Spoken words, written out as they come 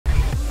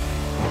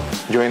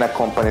join a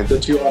company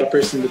that you are a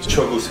person that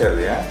struggles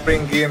healthy,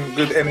 bring in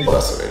good energy.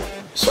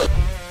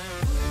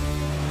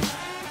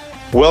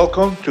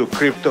 Welcome to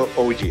Crypto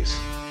OGs.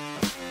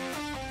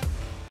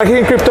 Here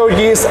in Crypto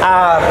OGs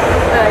are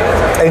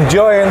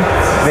enjoying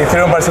the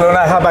Ethereum Barcelona.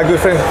 I have a good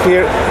friend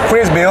here,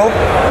 Biele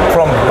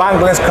from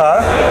Bankless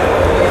car,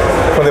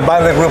 from the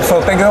Biele group.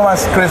 So thank you so much,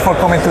 Chris, for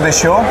coming to the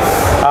show.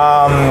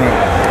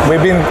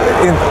 We've been,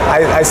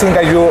 I think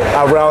that you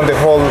around the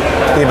whole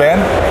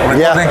event,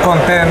 recording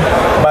content,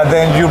 but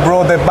then you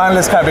brought the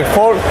Bankless car.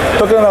 Before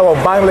talking about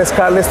Bankless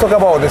car, let's talk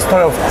about the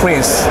story of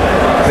Chris,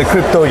 the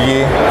Crypto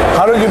OG.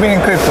 How long have you been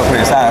in crypto,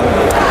 Chris?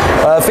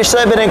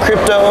 Officially, I've been in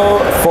crypto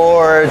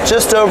for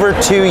just over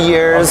 2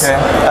 years. Okay.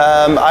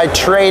 I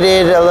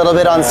traded a little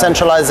bit on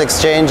centralized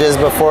exchanges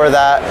before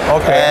that.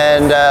 Okay.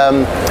 And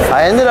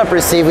I ended up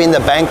receiving the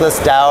Bankless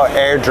DAO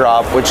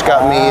airdrop, which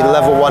got me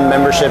level 1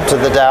 membership to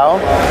the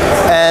DAO.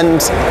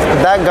 And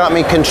that got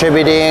me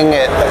contributing.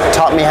 It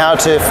taught me how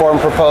to form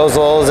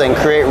proposals and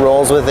create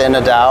roles within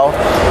a DAO.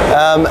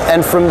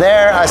 And from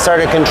there, I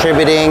started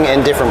contributing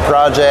in different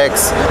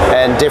projects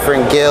and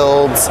different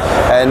guilds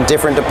and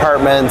different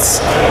departments.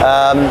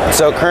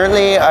 So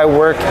currently I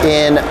work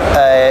in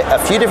a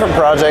few different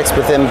projects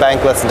within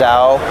Bankless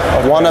DAO.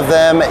 One of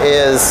them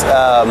is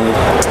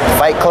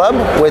Fight Club,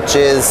 which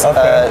is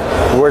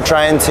we're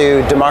trying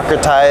to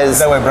democratize. Is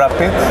that with Brad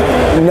Pitt?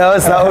 No,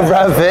 it's not with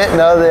Brad Pitt.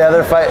 No, the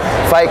other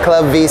Fight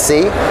Club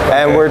VC,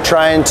 and we're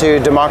trying to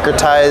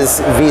democratize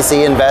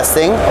VC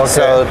investing.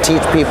 So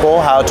teach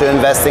people how to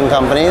invest in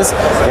companies.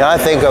 You know, I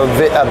think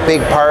a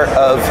big part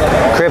of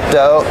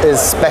crypto is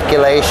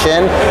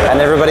speculation,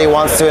 and everybody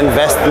wants to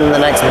invest in the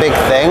next big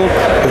thing.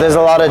 But there's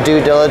a lot of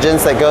due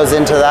diligence that goes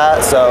into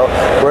that. So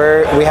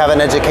we have an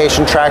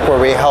education track where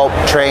we help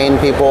train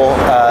people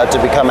to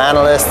become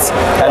analysts,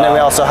 and then we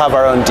also have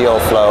our own deal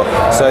flow.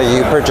 So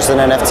you purchase an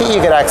NFT,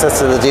 you get access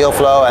to the deal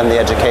flow and the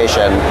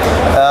education.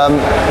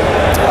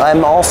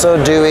 I'm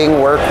also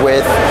doing work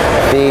with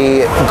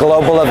the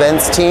global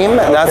events team,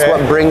 and that's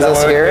what brings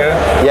us here.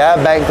 Yeah,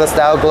 Bankless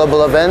DAO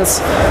Global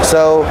Events.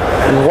 So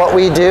what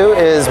we do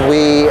is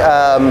we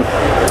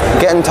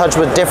get in touch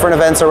with different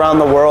events around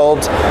the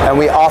world, and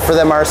we offer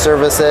them our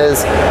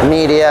services,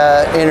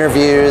 media,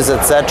 interviews,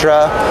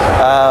 etc.,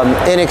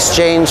 in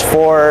exchange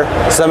for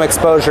some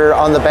exposure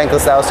on the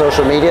Bankless DAO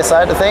social media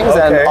side of things,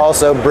 and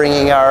also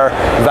bringing our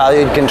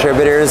valued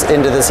contributors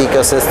into this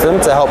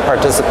ecosystem to help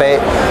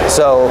participate.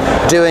 So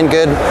doing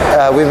good.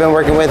 We've been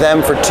working with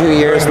them for 2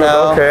 years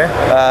now,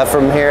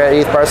 from here at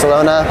ETH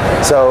Barcelona.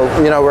 So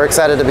you know, we're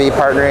excited to be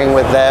partnering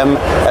with them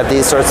at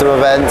these sorts of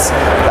events,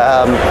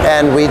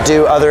 and we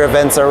do other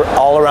events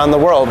all around the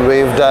world.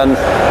 We've done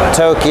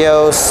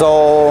Tokyo,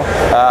 Seoul,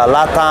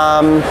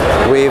 Latam.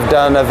 We've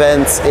done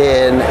events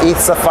in ETH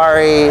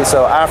Safari,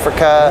 so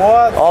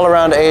Africa, all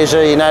around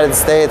Asia, United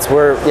States.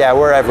 We're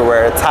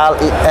everywhere.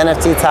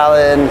 NFT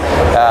Tallinn,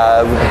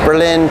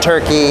 Berlin,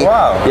 Turkey.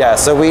 Wow. Yeah,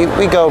 so we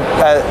go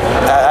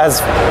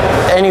as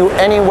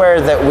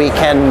anywhere that we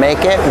can make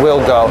it,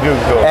 we'll go.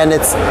 And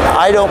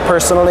I don't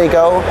personally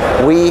go.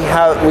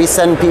 We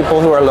send people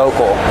who are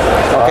local.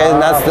 Okay,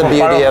 and that's the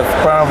beauty of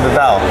the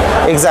DAO.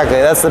 Exactly,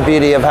 that's the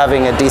beauty of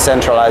having a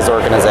decentralized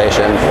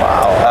organization.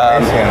 Wow.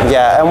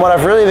 Yeah, and what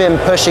I've really been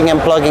pushing and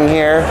plugging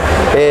here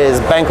is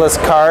Bankless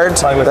Card.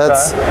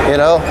 You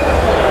know,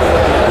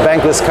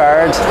 Bankless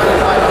Card.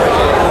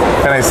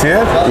 Can I see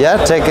it?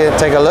 Yeah, take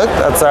a look.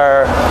 That's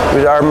our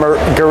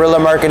guerrilla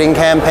marketing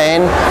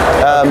campaign.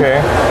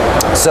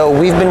 So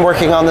we've been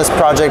working on this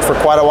project for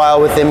quite a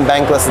while within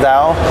Bankless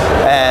DAO,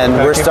 and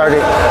we're starting.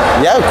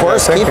 Yeah, of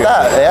course, keep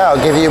that. Yeah,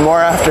 I'll give you more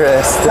after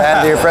this to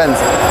hand to your friends.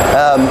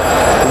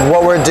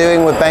 What we're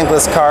doing with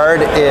Bankless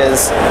Card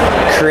is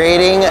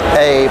creating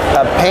a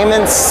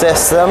payment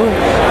system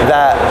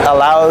that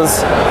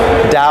allows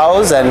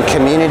DAOs and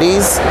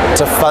communities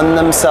to fund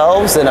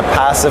themselves in a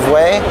passive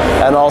way,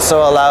 and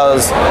also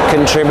allows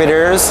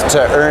contributors to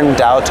earn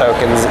DAO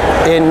tokens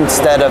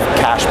instead of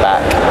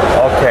cashback.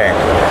 Okay.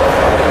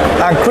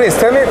 And Chris,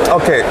 tell me,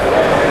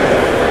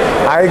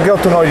 I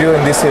got to know you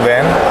in this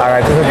event, and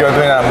I think that you're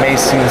doing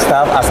amazing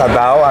stuff as a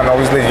DAO, and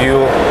obviously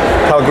you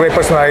have a great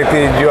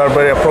personality, you are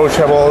very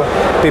approachable,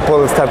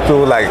 people start to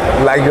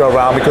like you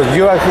around, because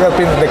you are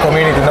helping the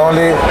community, not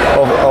only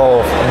of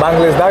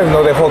Bankless DAO, you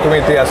know, the whole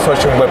community as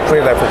such in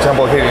Web3, like for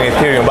example here in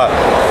Ethereum. But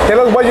tell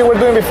us what you were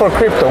doing before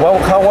crypto.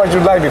 How was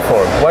your life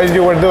before? What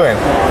you were doing?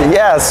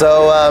 Yeah,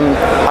 so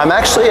I'm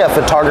actually a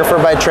photographer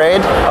by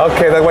trade.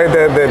 Okay, that's why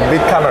the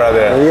big camera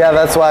there. Yeah,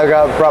 that's why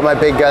I brought my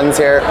big guns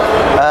here.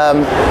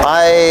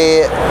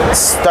 I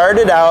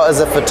started out as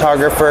a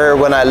photographer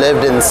when I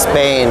lived in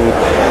Spain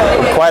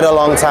quite a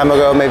long time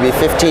ago, maybe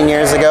 15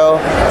 years ago.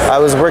 I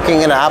was working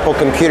in an Apple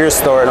computer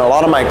store, and a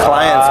lot of my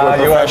clients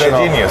were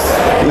professional. You were the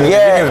Genius.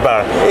 Yeah, Genius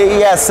bar.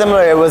 Yeah,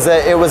 similar. It was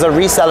a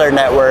reseller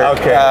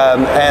network.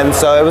 And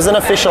so it was an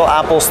official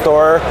Apple Apple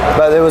store,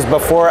 but it was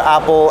before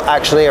Apple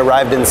actually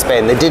arrived in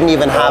Spain. They didn't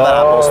even have an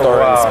Apple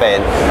store in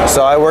Spain.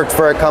 So I worked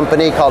for a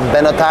company called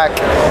Benetac,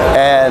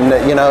 and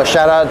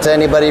shout out to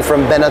anybody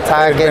from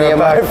Benetac, any of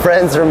my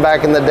friends from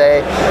back in the day.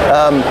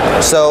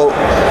 So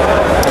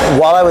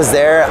while I was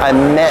there, I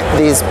met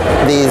these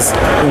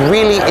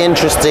really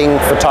interesting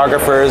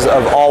photographers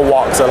of all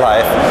walks of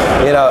life.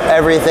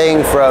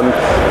 Everything from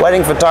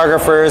wedding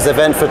photographers,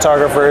 event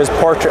photographers,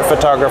 portrait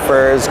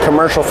photographers,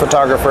 commercial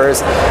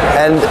photographers,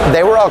 and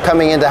they were all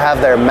coming in to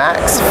have their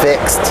Macs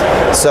fixed.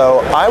 So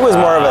I was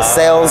more of a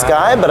sales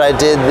guy, but I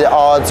did the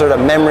odd sort of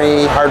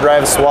memory, hard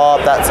drive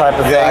swap, that type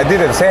of thing. Yeah, I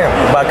did the same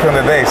back in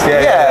the days.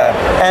 Yeah.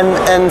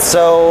 And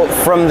so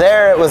from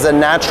there, it was a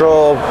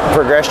natural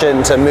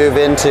progression to move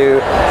into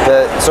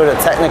the sort of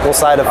technical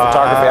side of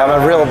photography.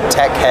 I'm a real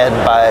tech head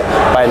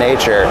by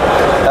nature.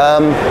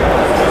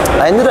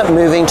 I ended up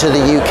moving to the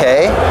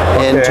UK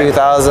in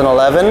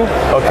 2011,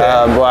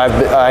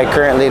 where I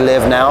currently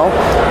live now.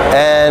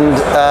 And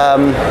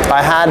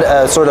I had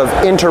a sort of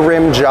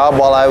interim job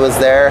while I was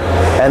there,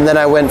 and then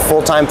I went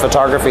full-time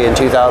photography in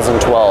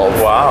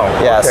 2012. Wow.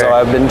 Yeah, so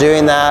I've been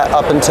doing that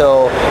up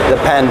until the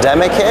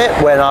pandemic hit,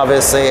 when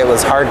obviously it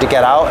was hard to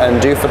get out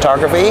and do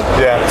photography.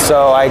 Yeah.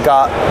 So I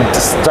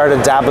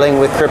started dabbling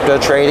with crypto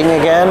trading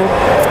again,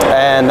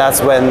 and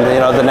that's when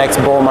the next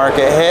bull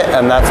market hit,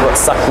 and that's what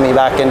sucked me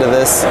back into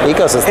this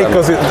ecosystem.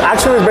 Because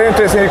actually it's very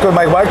interesting, because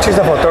my wife, she's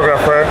a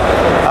photographer.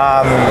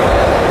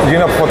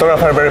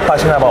 Photographers are very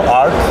passionate about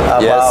art,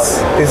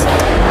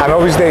 and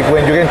obviously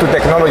when you get into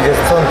technology,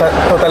 it's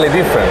totally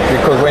different,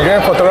 because when you're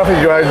in photography,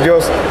 you are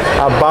just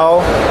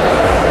about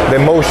the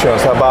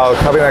emotions, about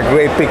having a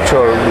great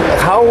picture.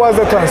 How was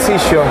the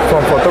transition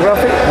from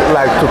photography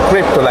to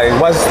crypto?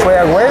 Was it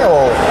straight away,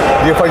 or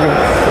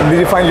did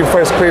you find your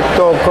first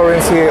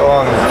cryptocurrency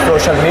on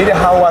social media?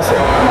 How was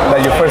it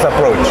that you first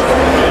approached?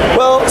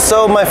 Well,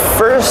 so my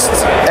first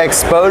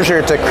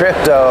exposure to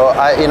crypto,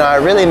 I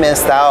really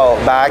missed out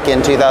back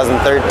in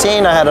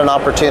 2013. I had an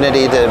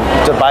opportunity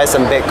to buy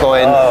some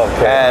Bitcoin,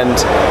 and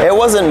it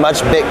wasn't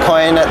much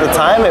Bitcoin at the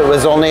time. It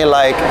was only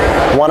like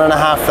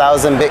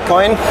 1,500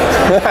 Bitcoin.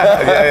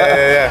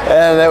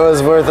 And it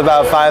was worth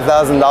about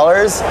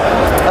 $5,000.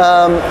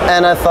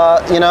 And I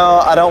thought,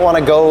 I don't want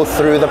to go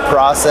through the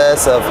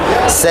process of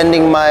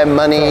sending my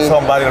money.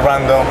 Somebody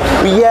random.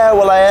 Yeah,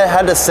 well, I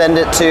had to send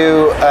it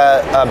to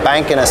a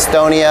bank in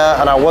Estonia,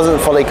 and I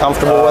wasn't fully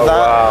comfortable with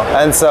that.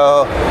 Wow. And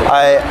so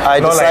I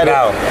decided,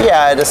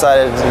 I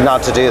decided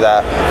not to do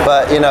that.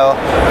 But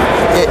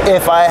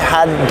if I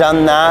had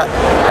done that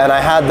and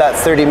I had that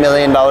 $30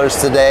 million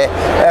today,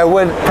 I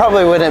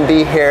probably wouldn't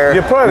be here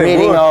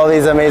meeting all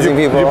these amazing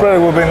people. You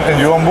probably would be in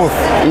your own booth.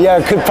 Yeah,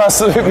 it could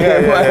possibly be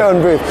in my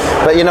own booth.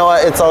 But you know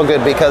what? It's all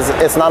good, because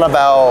it's not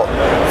about,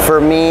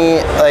 for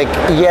me,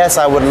 yes,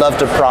 I would love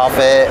to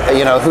profit.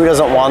 Who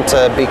doesn't want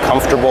to be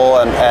comfortable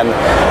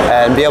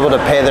and be able to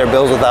pay their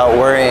bills without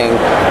worrying?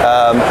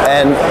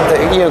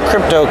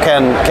 Crypto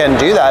can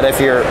do that if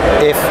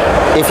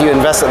you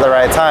invest at the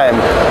right time.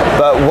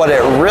 But what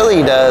it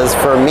really does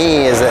for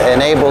me is it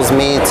enables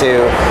me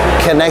to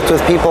connect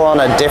with people on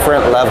a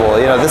different level.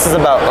 This is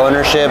about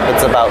ownership.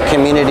 It's about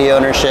community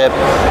ownership.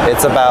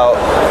 It's about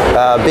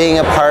being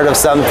a part of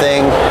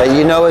something that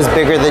is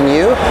bigger than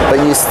you, but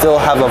you still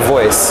have a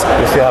voice.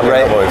 You still have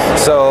a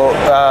voice. So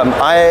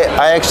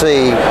I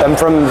actually am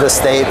from the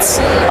States.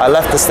 I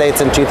left the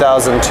States in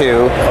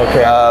 2002.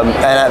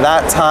 And at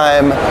that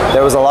time,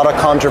 there was a lot of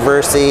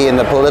controversy in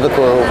the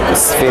political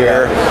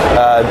sphere.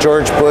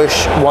 George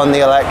Bush won the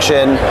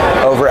election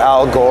over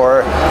Al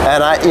Gore,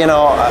 and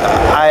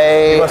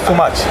it was too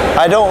much.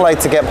 I don't like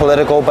to get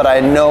political, but I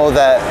know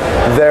that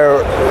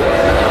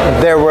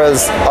there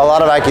was a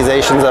lot of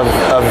accusations of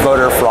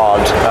voter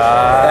fraud.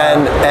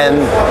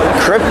 And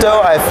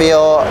crypto, I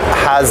feel,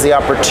 has the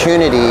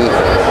opportunity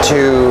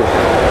to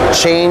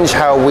change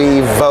how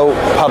we vote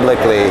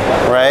publicly,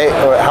 right?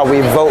 Or how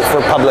we vote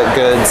for public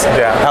goods,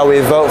 how we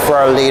vote for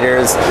our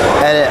leaders,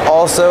 and it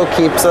also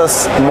keeps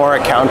us more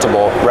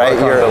accountable, right?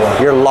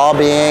 Your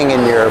lobbying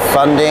and your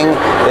funding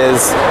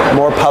is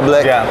more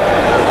public.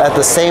 At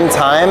the same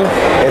time,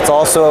 it's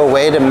also a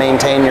way to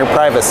maintain your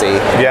privacy.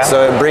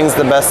 So it brings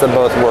the best of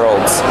both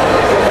worlds.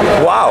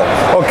 Wow.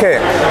 Okay.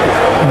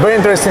 Very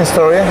interesting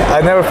story.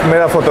 I never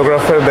met a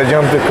photographer that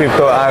jumped to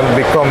crypto and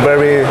become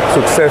very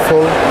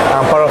successful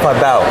and part of a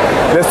DAO.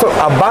 Let's talk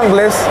about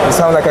Bankless. It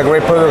sounds like a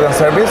great product and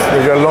service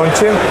that you're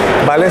launching,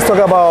 but let's talk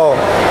about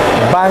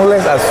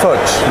Bankless as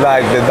such,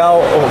 like the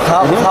DAO,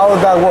 how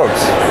that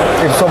works,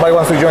 if somebody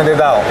wants to join the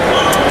DAO.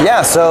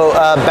 Yeah, so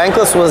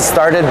Bankless was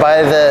started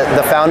by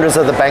the founders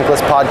of the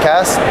Bankless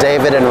podcast,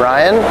 David and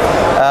Ryan.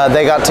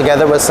 They got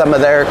together with some of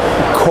their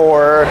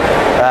core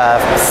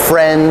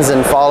friends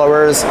and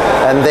followers,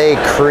 and they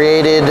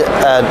created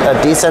a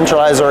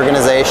decentralized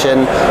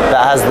organization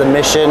that has the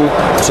mission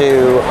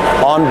to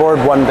onboard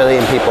 1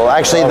 billion people.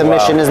 Actually, the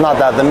mission is not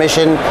that. The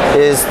mission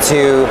is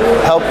to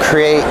help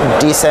create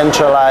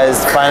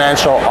decentralized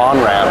financial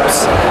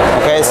on-ramps.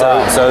 Okay,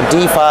 so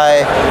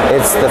DeFi,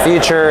 it's the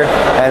future,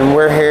 and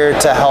we're here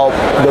to help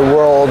the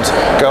world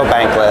go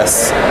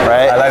bankless,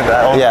 right?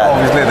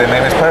 the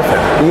name is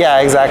perfect. Yeah,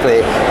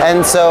 exactly.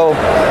 And so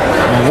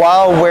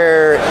while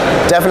we're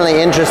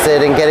definitely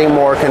interested in getting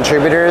more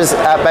contributors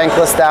at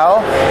Bankless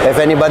DAO, if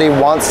anybody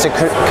wants to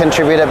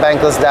contribute at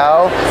Bankless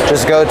DAO,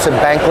 just go to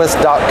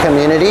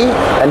bankless.community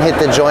and hit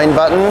the join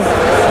button.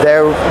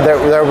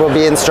 There will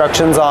be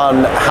instructions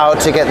on how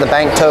to get the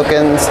bank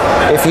tokens.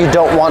 If you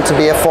don't want to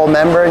be a full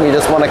member and you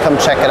just want to come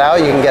check it out,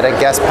 you can get a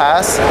guest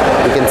pass.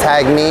 You can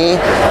tag me,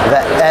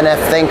 the NF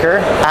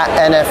Thinker, at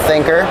NF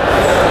Thinker.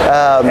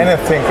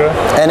 NF Thinker.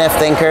 NF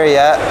Thinker,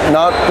 yeah.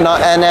 Not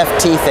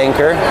NFT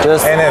Thinker,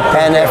 just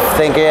NF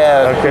Thinker,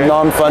 yeah, okay.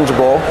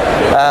 Non-fungible.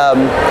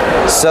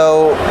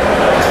 So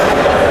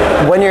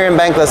when you're in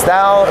Bankless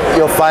DAO,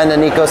 you'll find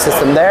an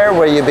ecosystem there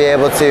where you'll be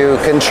able to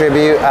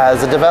contribute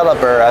as a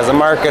developer, as a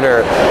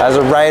marketer, as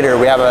a writer.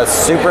 We have a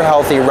super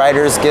healthy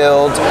writers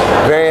guild,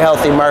 very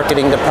healthy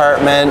marketing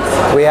department.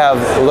 We have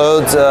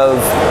loads of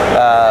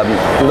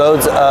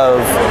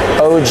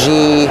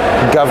OG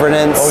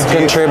governance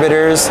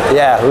contributors.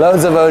 Yeah,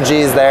 loads of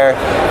OGs there,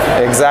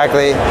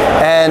 exactly.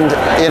 And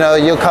you know,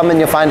 you'll come and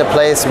you'll find a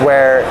place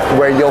where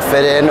you'll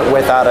fit in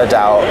without a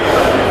doubt.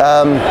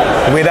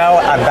 Without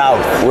a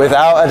doubt.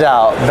 Without a doubt.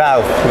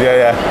 Doubt,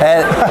 yeah.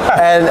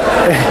 And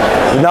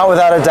not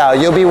without a doubt,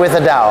 you'll be with a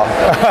DAO.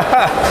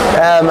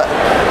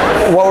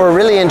 What we're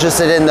really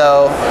interested in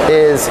though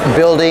is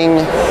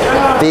building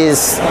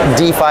these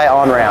DeFi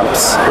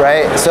on-ramps,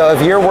 right? So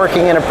if you're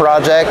working in a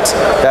project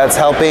that's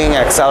helping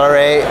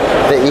accelerate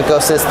the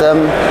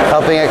ecosystem,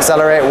 helping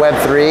accelerate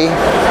Web3,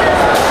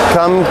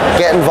 come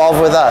get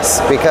involved with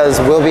us because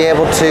we'll be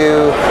able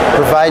to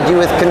provide you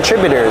with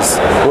contributors.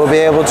 We'll be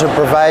able to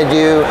provide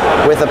you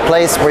with a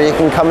place where you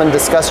can come and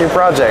discuss your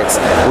projects.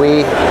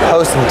 We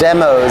host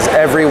demos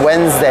every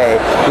Wednesday.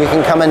 You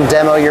can come and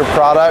demo your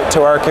product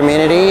to our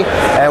community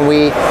and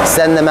we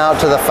send them out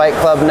to the Fight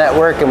Club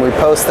network and we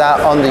post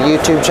that on the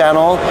YouTube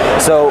channel.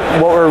 So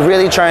what we're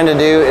really trying to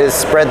do is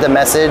spread the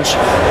message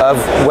of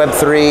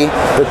Web3,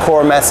 the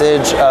core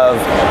message of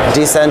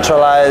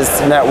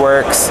decentralized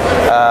networks,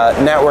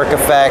 network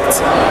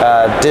effect,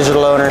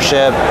 digital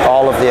ownership,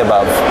 all of the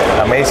above.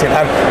 Amazing.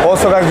 And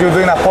also, guys, you're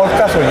doing a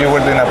podcast or you were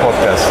doing a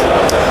podcast?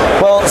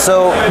 Well,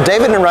 so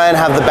David and Ryan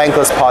have the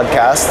Bankless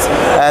podcast,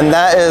 and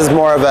that is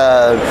more of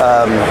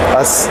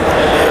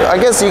I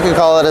guess you could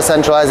call it a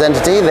centralized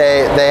entity.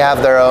 They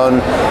have their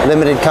own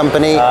limited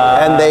company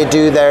and they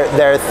do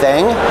their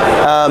thing.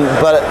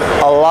 But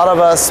a lot of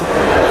us,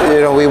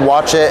 you know, we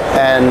watch it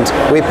and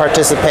we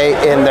participate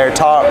in their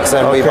talks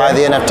and we buy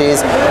the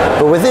NFTs.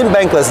 But within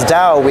Bankless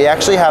DAO, we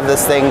actually have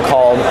this thing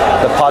called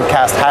the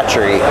Podcast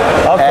Hatchery.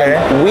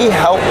 And we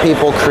help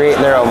people create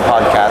their own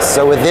podcasts.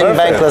 So within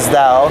Bankless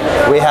DAO,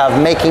 we have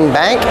Making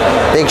Bank.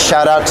 Big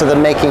shout out to the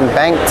Making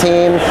Bank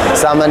team.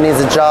 Someone needs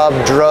a job.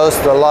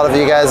 Drost, a lot of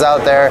you guys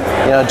out there,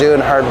 you know,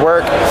 doing hard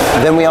work.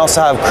 Then we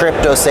also have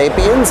Crypto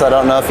Sapiens. I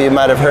don't know if you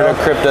might have heard of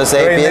Crypto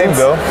Sapiens. Great name,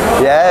 though.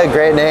 Yeah,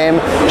 great name.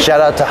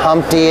 Shout out to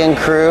Humpty and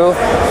crew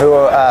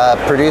who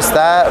produced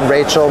that.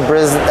 Rachel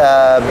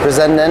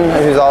Brizenden,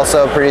 who's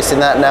also producing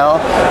that now.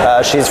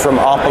 She's from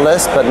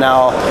Opolis, but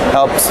now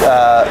helps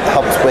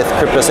with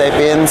Crypto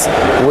Sapiens.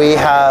 We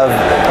have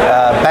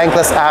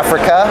Bankless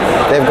Africa.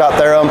 They've got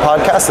their own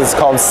podcast. It's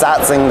called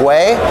Sats and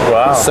Gway.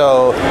 Wow.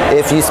 So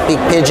if you speak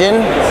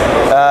Pidgin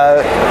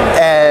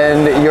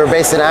and you're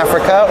based in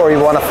Africa or you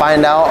want to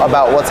find out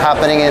about what's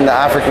happening in the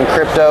African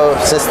crypto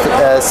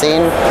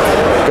scene,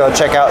 go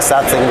check out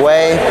Sats and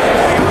Gway.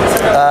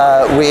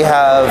 We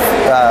have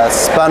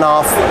spun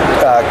off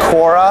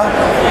Quora,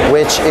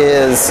 which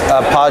is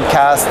a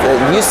podcast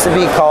that used to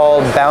be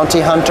called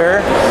Bounty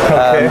Hunter.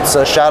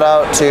 So shout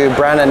out to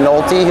Brandon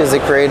Nolte, who's the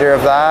creator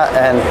of that,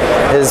 and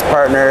his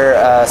partner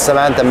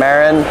Samantha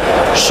Marin.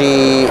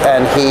 She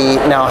and he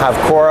now have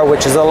Quora,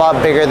 which is a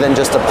lot bigger than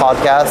just a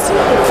podcast.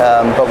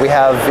 But we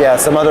have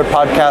some other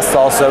podcasts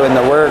also in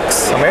the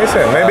works.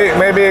 Amazing.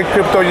 Maybe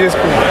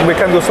we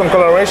can do some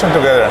collaboration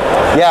together.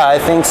 Yeah, I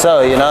think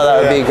so. You know,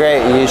 that would be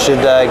great. You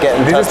should get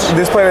in touch.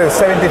 This is probably the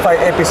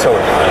 75th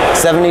episode.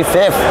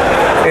 75th.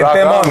 In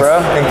 10 months.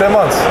 Bro. In 10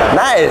 months.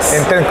 Nice.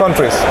 In 10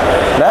 countries.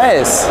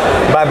 Nice.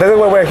 But that's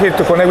why we're here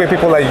to connect with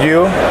people like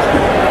you.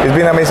 It's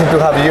been amazing to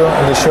have you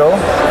on the show.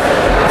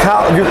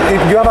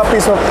 If you have a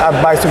piece of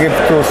advice to give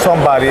to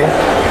somebody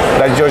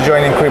that you're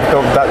joining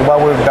crypto, what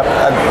would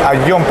a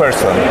young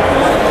person,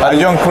 a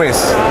young Chris,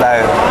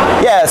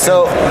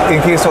 so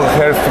in his or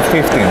her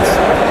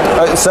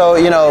 15s? So,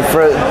 you know,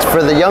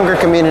 for the younger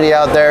community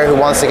out there who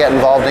wants to get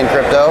involved in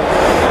crypto,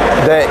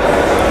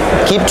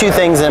 keep two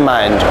things in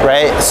mind,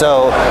 right?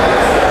 So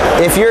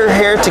if you're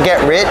here to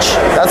get rich,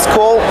 that's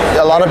cool.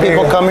 A lot of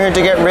people come here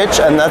to get rich,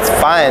 and that's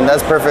fine.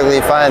 That's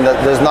perfectly fine.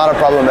 There's not a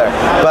problem there.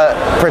 But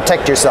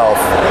protect yourself.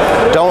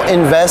 Don't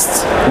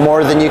invest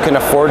more than you can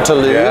afford to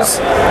lose,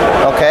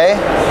 okay?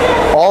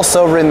 All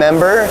also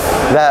remember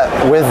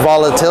that with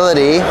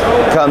volatility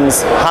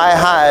comes high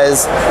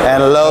highs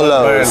and low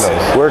lows.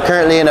 We're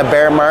currently in a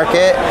bear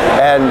market,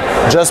 and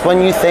just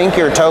when you think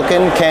your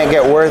token can't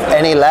get worth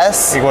any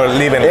less, it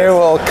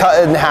will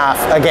cut in half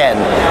again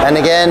and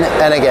again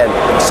and again.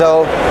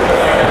 So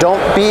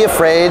don't be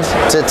afraid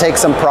to take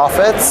some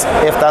profits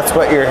if that's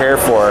what you're here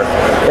for.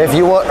 If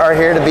you are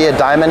here to be a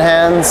diamond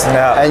hands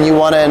and you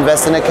want to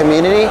invest in a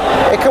community,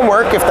 it can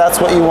work if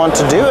that's what you want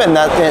to do, and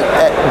that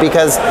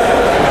because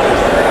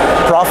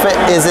profit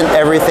isn't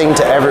everything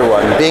to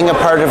everyone. Being a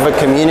part of a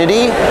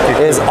community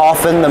is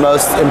often the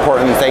most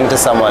important thing to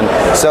someone.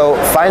 So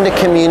find a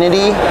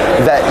community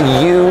that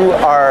you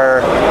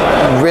are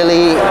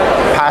really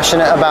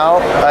passionate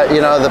about. You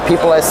know, the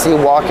people I see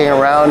walking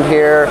around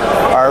here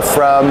are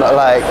from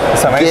like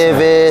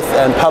Giveth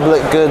and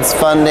Public Goods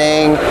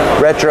Funding,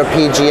 Retro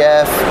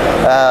PGF,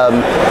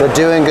 the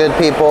Doing Good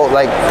people.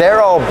 Like,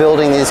 they're all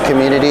building these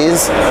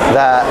communities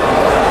that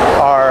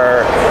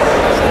are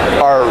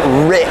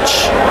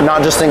rich,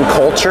 not just in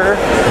culture,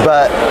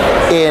 but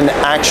in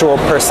actual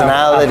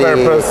personality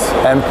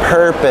and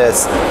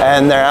purpose.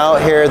 And they're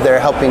out here, they're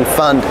helping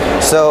fund.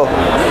 So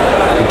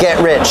get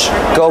rich,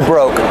 go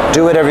broke,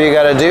 do whatever you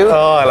gotta do,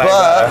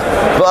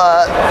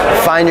 but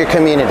find your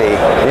community.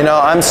 You know,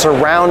 I'm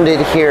surrounded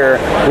here.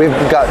 We've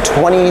got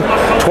 20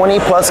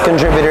 plus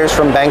contributors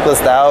from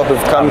Bankless DAO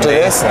who've come to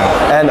this,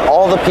 and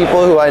all the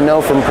people who I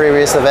know from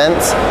previous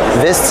events.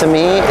 This to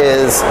me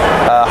is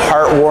a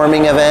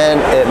heartwarming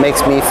event. It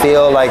makes me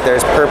feel like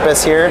there's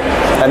purpose here,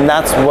 and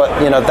that's what,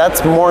 you know,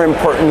 that's more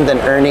important than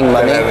earning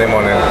money.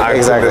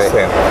 Exactly.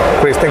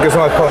 Chris, thank you so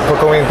much for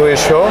coming to this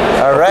show.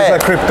 All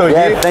right. Crypto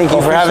yeah, thank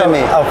you for having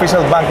me.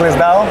 Official Bankless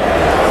DAO.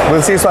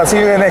 We'll see. So I'll see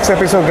you in the next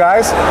episode,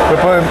 guys.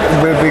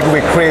 We'll be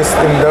with Chris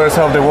in the other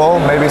side of the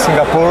world, maybe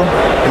Singapore,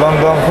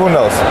 London, who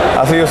knows.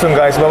 I'll see you soon,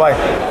 guys. Bye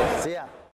bye.